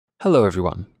Hello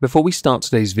everyone, before we start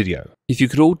today's video, if you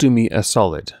could all do me a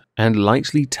solid and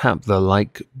lightly tap the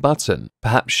like button,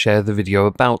 perhaps share the video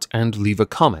about and leave a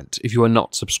comment. If you are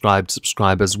not subscribed,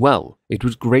 subscribe as well. It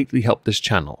would greatly help this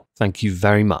channel. Thank you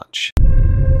very much.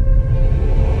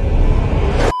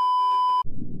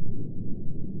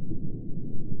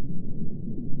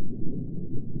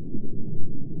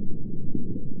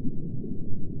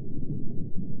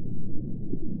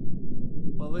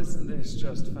 Well, isn't this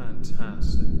just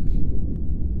fantastic?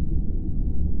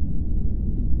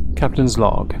 Captain's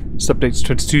log. Subdates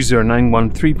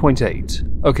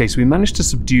 220913.8. Okay, so we managed to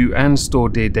subdue and store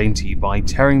Dear Dainty by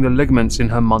tearing the ligaments in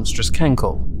her monstrous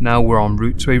cankle. Now we're en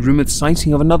route to a rumoured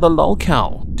sighting of another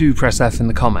lolcow. Do press F in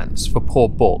the comments for poor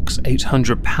Bork's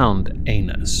 800-pound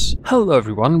anus. Hello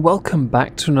everyone, welcome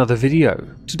back to another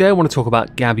video. Today I want to talk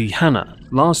about Gabbie Hanna.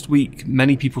 Last week,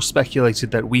 many people speculated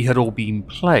that we had all been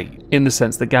played, in the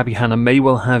sense that Gabbie Hanna may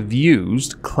well have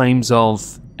used claims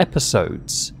of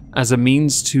episodes as a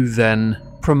means to then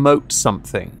promote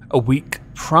something. A week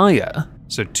prior,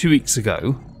 so 2 weeks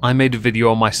ago, I made a video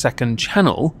on my second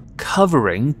channel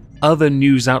covering other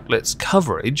news outlets'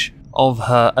 coverage of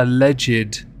her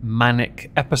alleged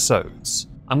manic episodes.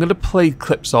 I'm going to play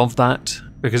clips of that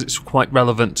because it's quite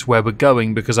relevant to where we're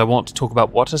going, because I want to talk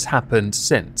about what has happened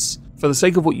since. For the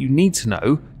sake of what you need to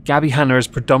know, Gabbie Hanna is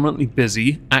predominantly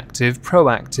busy, active,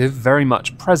 proactive, very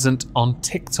much present on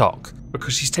TikTok,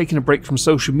 because she's taken a break from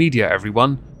social media,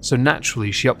 everyone, so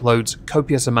naturally she uploads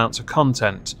copious amounts of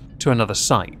content to another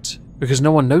site. Because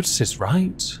no one notices,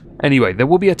 right? Anyway, there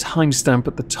will be a timestamp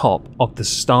at the top of the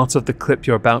start of the clip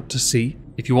you're about to see.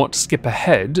 If you want to skip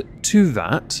ahead to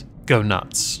that, go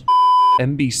nuts.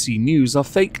 NBC News are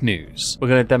fake news. We're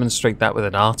going to demonstrate that with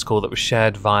an article that was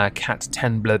shared via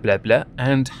cat10 blah blah blah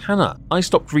and Hanna. I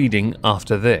stopped reading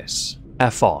after this.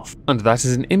 F off. And that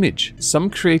is an image. Some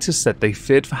creators said they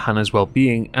feared for Hanna's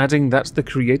well-being, adding that the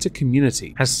creator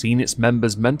community has seen its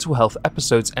members' mental health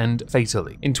episodes end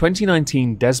fatally. In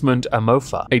 2019, Desmond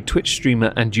Amofa, a Twitch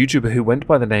streamer and YouTuber who went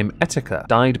by the name Etika,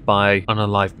 died by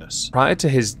unaliveness. Prior to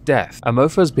his death,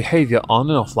 Amofa's behavior on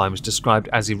and offline was described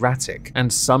as erratic,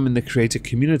 and some in the creator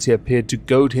community appeared to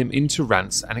goad him into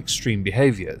rants and extreme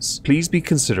behaviors. Please be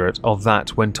considerate of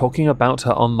that when talking about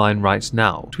her online right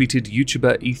now, tweeted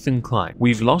YouTuber Ethan Klein.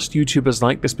 We've lost YouTubers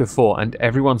like this before and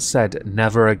everyone said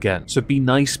never again, so be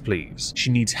nice please. She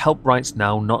needs help right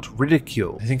now, not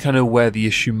ridicule. I think I know where the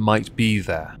issue might be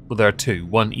there. Well, there are two.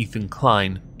 One, Ethan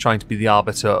Klein trying to be the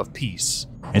arbiter of peace.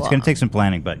 It's going to take some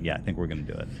planning, but yeah, I think we're going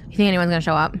to do it. You think anyone's going to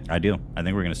show up? I do. I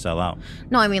think we're going to sell out.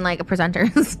 No, I mean like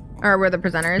presenters. Or we're the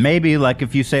presenters? Maybe, like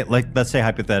if you say, like, let's say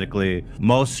hypothetically,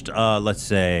 most, let's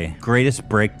say, greatest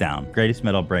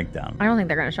metal breakdown. I don't think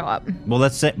they're going to show up. Well,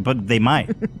 let's say, but they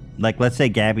might. Like, let's say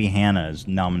Gabbie Hanna is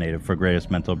nominated for greatest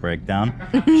mental breakdown.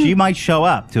 She might show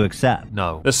up to accept.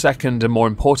 No. The second and more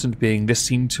important being, this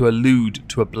seemed to allude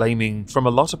to a blaming from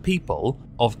a lot of people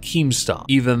of Keemstar,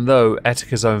 even though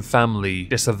Etika's own family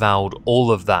disavowed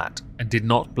all of that and did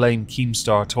not blame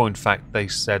Keemstar at all. In fact, they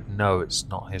said no, it's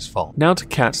not his fault. Now to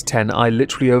Cat 10, I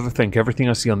literally overthink everything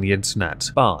I see on the internet.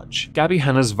 Barge. Gabbie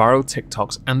Hanna's viral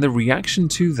TikToks and the reaction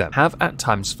to them have at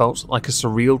times felt like a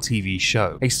surreal TV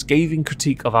show, a scathing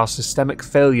critique of our systemic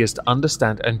failures to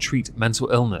understand and treat mental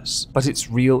illness. But it's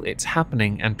real, it's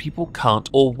happening, and people can't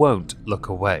or won't look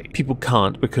away. People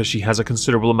can't because she has a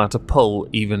considerable amount of pull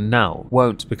even now.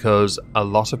 Won't because a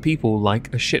lot of people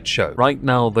like a shit show. Right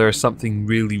now there is something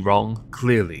really wrong.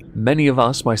 Clearly. Many of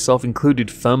us, myself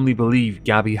included, firmly believe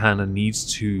Gabbie Hanna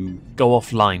needs to go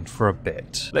offline for a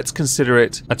bit. Let's consider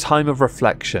it a time of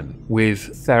reflection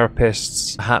with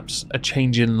therapists. Perhaps a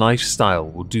change in lifestyle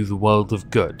will do the world of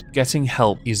good. Getting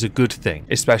help is a good thing,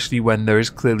 especially when there is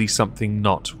clearly something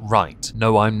not right.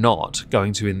 No, I'm not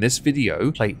going to, in this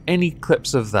video, play any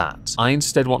clips of that. I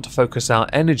instead want to focus our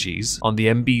energies on the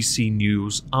NBC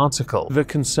News article. The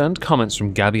concerned comments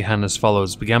from Gabbie Hanna's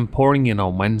followers began pouring in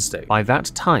on Wednesday. By that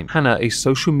time, Hanna, a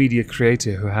social media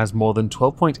creator who has more than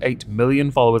 12.8 million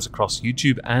followers across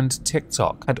YouTube and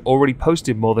TikTok, had already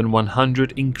posted more than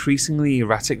 100 increasingly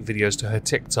erratic videos to her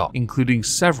TikTok, including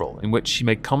several in which she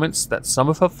made comments that some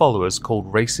of her followers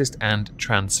called racist and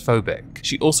transphobic.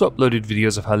 She also uploaded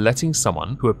videos of her letting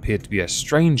someone, who appeared to be a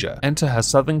stranger, enter her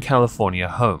Southern California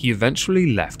home. He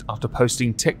eventually left after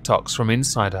posting TikToks from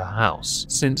inside her house. house.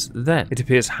 Since then, it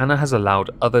appears Hanna has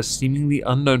allowed other seemingly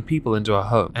unknown people into her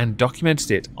home and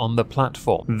documented it on the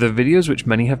platform. The videos, which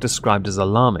many have described as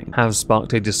alarming, have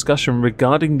sparked a discussion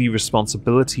regarding the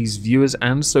responsibilities viewers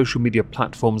and social media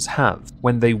platforms have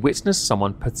when they witness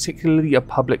someone, particularly a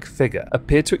public figure,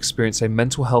 appear to experience a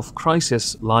mental health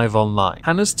crisis live online.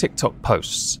 Hanna's TikTok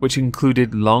posts, which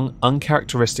included long,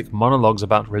 uncharacteristic monologues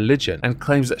about religion and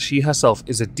claims that she herself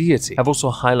is a deity, have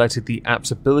also highlighted the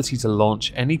app's ability to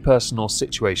launch any person or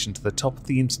situation to the top of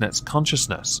the internet's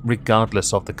consciousness,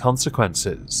 regardless of the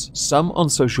consequences. Some on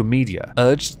social media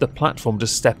urged the platform to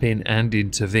step in and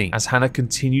intervene, as Hanna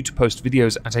continued to post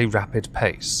videos at a rapid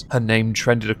pace. Her name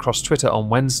trended across Twitter on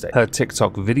Wednesday. Her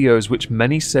TikTok videos, which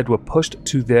many said were pushed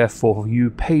to their For You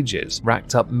pages,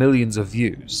 racked up millions of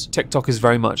views. TikTok is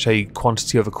very much a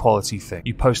quantity over quality thing.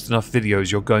 You post enough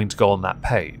videos, you're going to go on that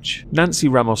page. Nancy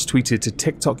Ramos tweeted to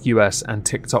TikTok US and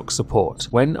TikTok support,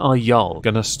 "When are y'all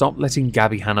gonna stop letting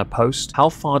Gabbie Hanna post? How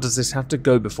far does this have to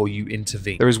go before you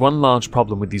intervene?" There is one large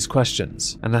problem with these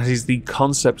questions, and that is the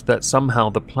concept that somehow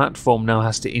the platform now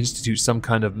has to institute some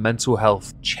kind of mental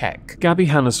health check. Gabbie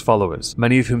Hanna's followers,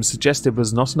 many of whom suggested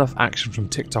was not enough action from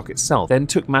TikTok itself, then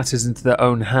took matters into their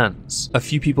own hands. A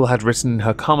few people had written in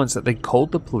her comments that they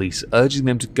called the police, urging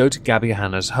them to go to Gabbie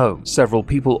Hanna's home. Several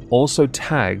people also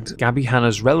tagged Gabbie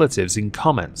Hanna's relatives in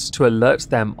comments to alert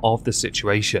them of the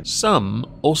situation. Some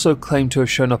also claimed to have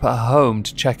shown up at her home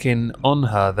to check in on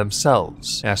her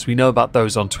themselves. Yes, we know about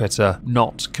those on Twitter,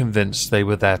 not convinced they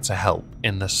were there to help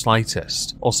in the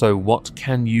slightest. Also, what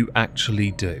can you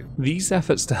actually do? These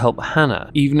efforts to help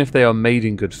Hanna, even if they are made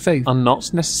in good faith, are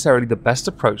not necessarily the best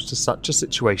approach to such a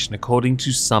situation, according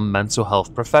to some mental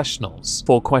health professionals.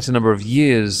 For quite a number of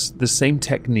years, the same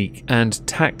technique and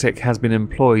tactic has been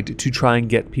employed to try and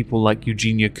get people like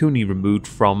Eugenia Cooney removed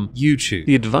from YouTube.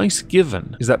 The advice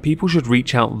given is that people should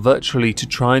reach out virtually to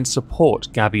try and support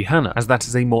Gabbie Hanna, as that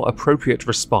is a more appropriate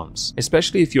response,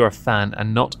 especially if you're a fan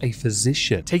and not a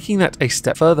physician. Taking that a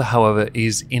step further, however,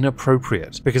 is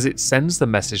inappropriate because it sends the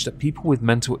message that people with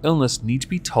mental illness need to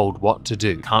be told what to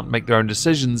do, can't make their own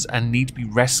decisions, and need to be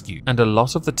rescued, and a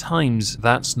lot of the times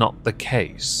that's not the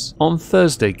case. On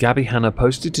Thursday, Gabbie Hanna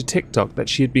posted to TikTok that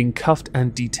she had been cuffed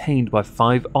and detained by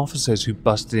 5 officers who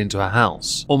busted into her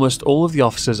house. Almost all of the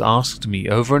officers asked me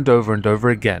over and over and over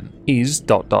again,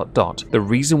 the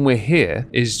reason we're here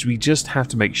is we just have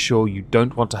to make sure you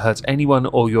don't want to hurt anyone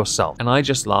or yourself. And I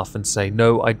just laugh and say,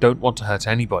 no, I don't want to hurt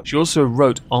anybody. She also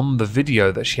wrote on the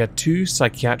video that she had 2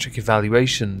 psychiatric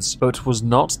evaluations but was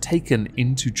not taken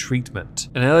into treatment.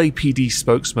 An LAPD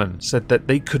spokesman said that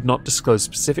they could not disclose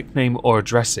specific name or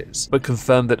addresses, but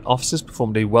confirmed that officers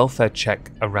performed a welfare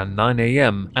check around 9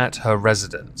 AM at her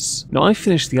residence. Now, I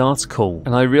finished the article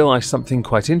and I realized something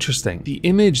quite interesting. The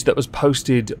image that was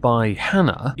posted by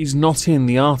Hanna is not in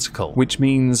the article, which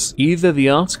means either the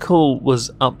article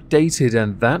was updated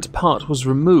and that part was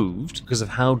removed because of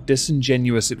how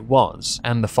disingenuous it was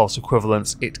and the false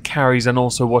equivalence it carries, and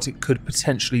also what it could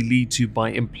potentially lead to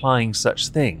by implying such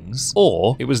things,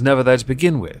 or it was never there to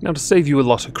begin with. Now, to save you a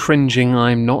lot of cringing,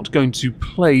 I'm not going to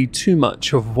play too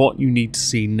much of what you need to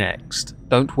see next.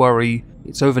 Don't worry,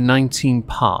 it's over 19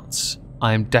 parts.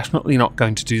 I am definitely not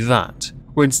going to do that.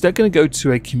 We're instead going to go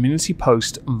to a community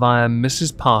post via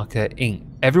Mrs. Parker Inc.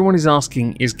 Everyone is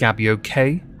asking, is Gabbie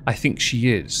okay? I think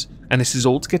she is. And this is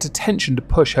all to get attention to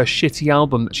push her shitty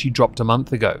album that she dropped a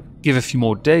month ago. Give a few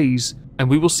more days, and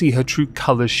we will see her true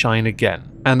colours shine again.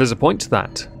 And there's a point to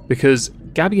that, because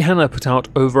Gabbie Hanna put out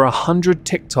over 100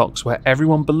 TikToks where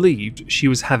everyone believed she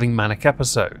was having manic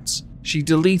episodes. She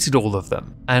deleted all of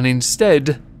them, and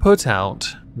instead put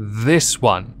out this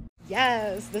one.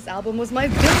 Yes, this album was my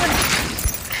villain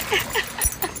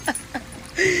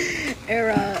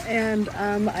era, and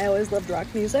I always loved rock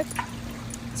music,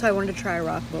 so I wanted to try a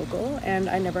rock vocal, and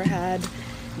I never had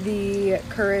the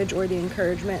courage or the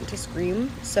encouragement to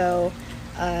scream, so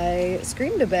I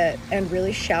screamed a bit and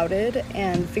really shouted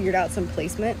and figured out some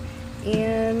placement,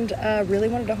 and really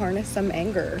wanted to harness some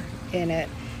anger in it.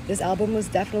 This album was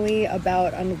definitely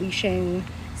about unleashing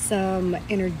some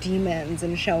inner demons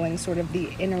and showing sort of the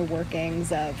inner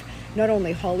workings of not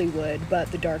only Hollywood,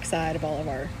 but the dark side of all of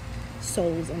our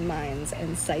souls and minds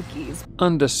and psyches.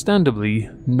 Understandably,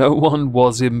 no one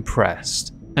was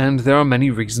impressed, and there are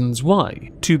many reasons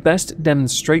why. To best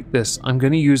demonstrate this, I'm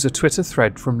going to use a Twitter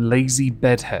thread from Lazy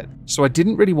Bedhead. So I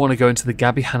didn't really want to go into the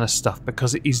Gabbie Hanna stuff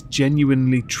because it is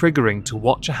genuinely triggering to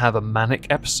watch her have a manic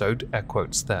episode, air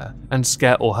quotes there, and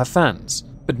scare all her fans.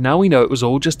 but now we know it was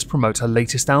all just to promote her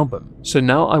latest album. So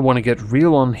now I want to get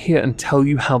real on here and tell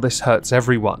you how this hurts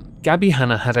everyone. Gabbie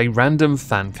Hanna had a random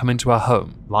fan come into her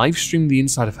home, live stream the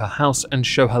inside of her house and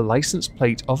show her license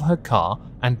plate of her car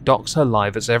and dox her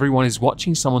live as everyone is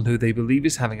watching someone who they believe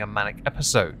is having a manic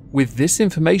episode. With this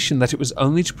information that it was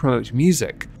only to promote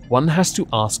music, one has to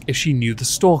ask if she knew the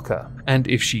stalker, and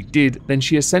if she did, then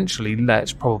she essentially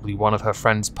let probably one of her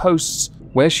friends' posts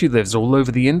where she lives all over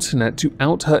the internet to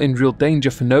out her in real danger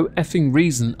for no effing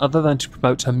reason other than to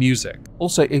promote her music.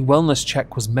 Also, a wellness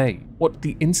check was made. What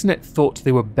the internet thought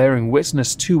they were bearing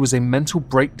witness to was a mental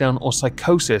breakdown or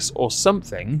psychosis or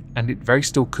something, and it very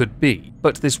still could be.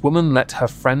 But this woman let her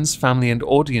friends, family and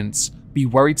audience be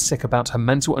worried sick about her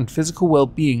mental and physical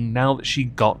well-being now that she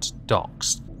got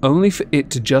doxxed, only for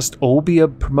it to just all be a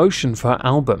promotion for her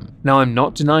album. Now, I'm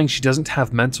not denying she doesn't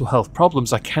have mental health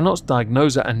problems, I cannot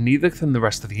diagnose her and neither can the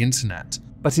rest of the internet.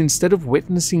 But instead of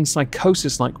witnessing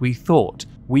psychosis like we thought,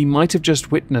 we might have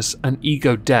just witnessed an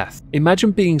ego death.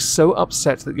 Imagine being so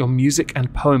upset that your music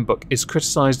and poem book is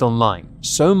criticized online,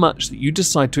 so much that you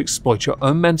decide to exploit your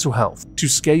own mental health to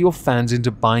scare your fans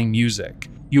into buying music.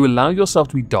 You allow yourself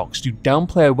to be doxxed, you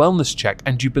downplay a wellness check,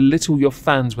 and you belittle your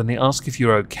fans when they ask if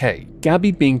you're okay.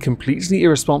 Gabbie being completely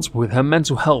irresponsible with her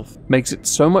mental health makes it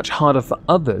so much harder for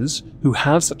others who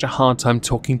have such a hard time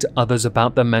talking to others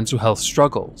about their mental health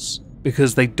struggles,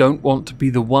 because they don't want to be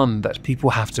the one that people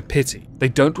have to pity. They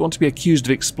don't want to be accused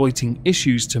of exploiting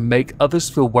issues to make others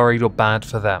feel worried or bad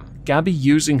for them. Gabbie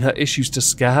using her issues to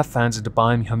scare her fans into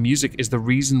buying her music is the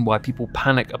reason why people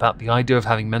panic about the idea of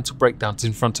having mental breakdowns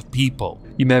in front of people.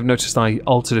 You may have noticed I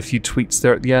altered a few tweets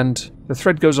there at the end. The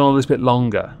thread goes on a little bit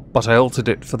longer, but I altered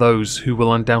it for those who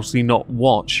will undoubtedly not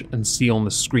watch and see on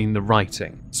the screen the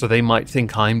writing, so they might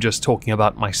think I'm just talking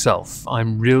about myself.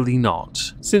 I'm really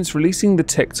not. Since releasing the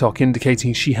TikTok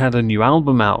indicating she had a new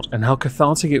album out and how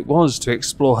cathartic it was to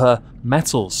explore her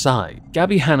metal side,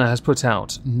 Gabbie Hanna has put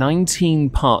out 19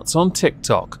 parts on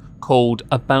TikTok called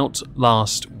About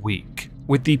Last Week,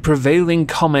 with the prevailing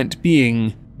comment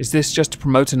being, "Is this just to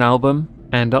promote an album?"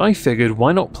 And I figured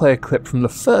why not play a clip from the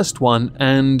first one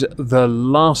and the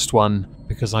last one,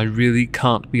 because I really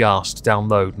can't be asked to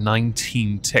download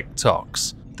 19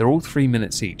 TikToks. They're all 3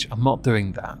 minutes each, I'm not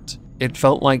doing that. It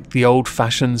felt like the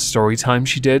old-fashioned story time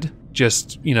she did,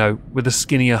 just, you know, with a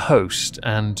skinnier host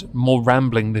and more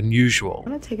rambling than usual.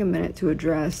 I want to take a minute to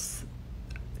address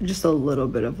just a little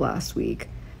bit of last week.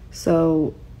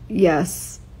 So,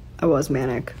 yes, I was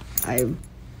manic. I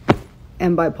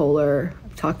am bipolar.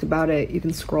 I've talked about it. You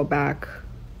can scroll back.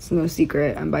 It's no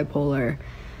secret. I'm bipolar.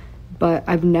 But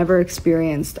I've never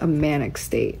experienced a manic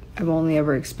state. I've only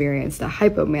ever experienced a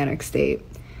hypomanic state.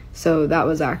 So that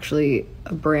was actually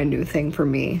a brand new thing for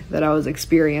me that I was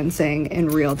experiencing in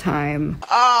real time.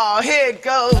 Oh, here it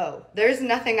goes. Oh, there's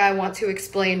nothing I want to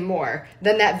explain more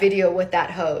than that video with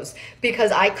that hose,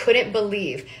 because I couldn't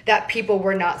believe that people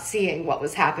were not seeing what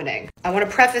was happening. I want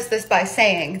to preface this by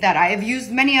saying that I have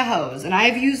used many a hose, and I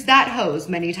have used that hose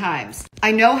many times.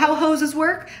 I know how hoses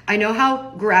work. I know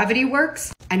how gravity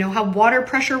works. I know how water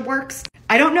pressure works.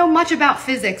 I don't know much about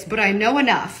physics, but I know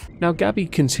enough. Now,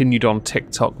 Gabbie continued on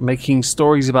TikTok making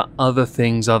stories about other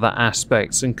things, other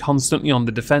aspects, and constantly on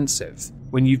the defensive.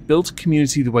 When you've built a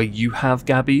community the way you have,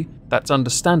 Gabbie, that's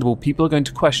understandable. People are going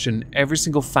to question every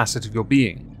single facet of your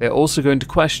being. They're also going to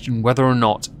question whether or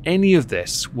not any of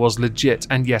this was legit.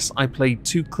 And yes, I played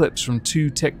 2 clips from 2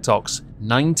 TikToks,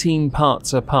 19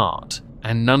 parts apart,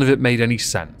 and none of it made any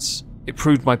sense. It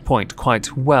proved my point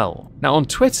quite well. Now, on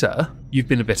Twitter, you've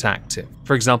been a bit active.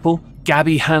 For example,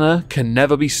 Gabbie Hanna can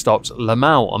never be stopped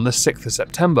Lamau on the 6th of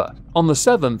September. On the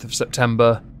 7th of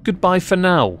September, goodbye for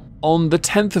now. On the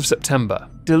 10th of September,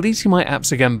 deleting my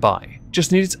apps again bye.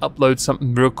 Just needed to upload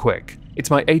something real quick.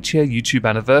 It's my 8-year YouTube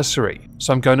anniversary,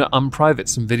 so I'm going to unprivate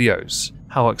some videos.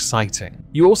 How exciting.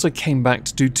 You also came back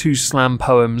to do 2 slam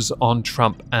poems on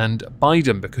Trump and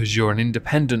Biden because you're an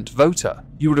independent voter.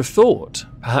 You would have thought,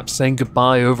 perhaps saying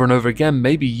goodbye over and over again,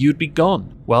 maybe you'd be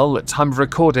gone. Well, at time of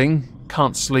recording,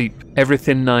 can't sleep.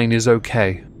 Everything 9 is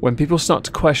okay. When people start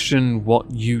to question what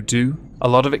you do, a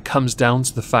lot of it comes down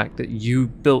to the fact that you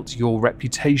built your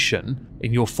reputation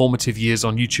in your formative years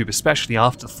on YouTube, especially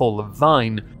after the fall of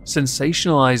Vine,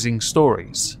 sensationalizing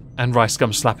stories and rice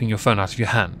gum slapping your phone out of your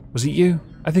hand. Was it you?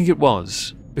 I think it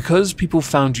was. Because people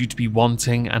found you to be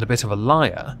wanting and a bit of a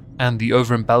liar, and the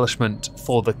over-embellishment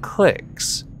for the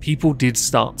clicks, people did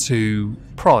start to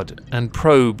prod and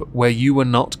probe where you were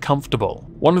not comfortable.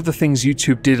 One of the things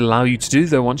YouTube did allow you to do,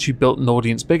 though, once you built an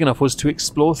audience big enough, was to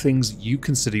explore things you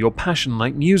consider your passion,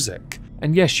 like music.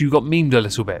 And yes, you got memed a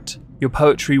little bit. Your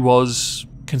poetry was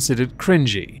considered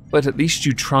cringy, but at least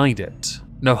you tried it.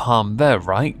 No harm there,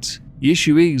 right? The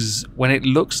issue is when it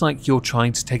looks like you're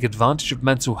trying to take advantage of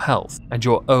mental health and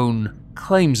your own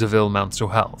claims of ill mental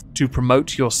health to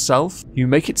promote yourself. You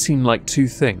make it seem like two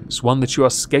things: one, that you are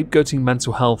scapegoating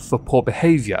mental health for poor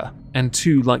behavior, and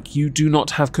two, like you do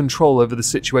not have control over the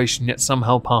situation yet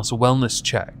somehow pass a wellness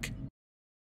check.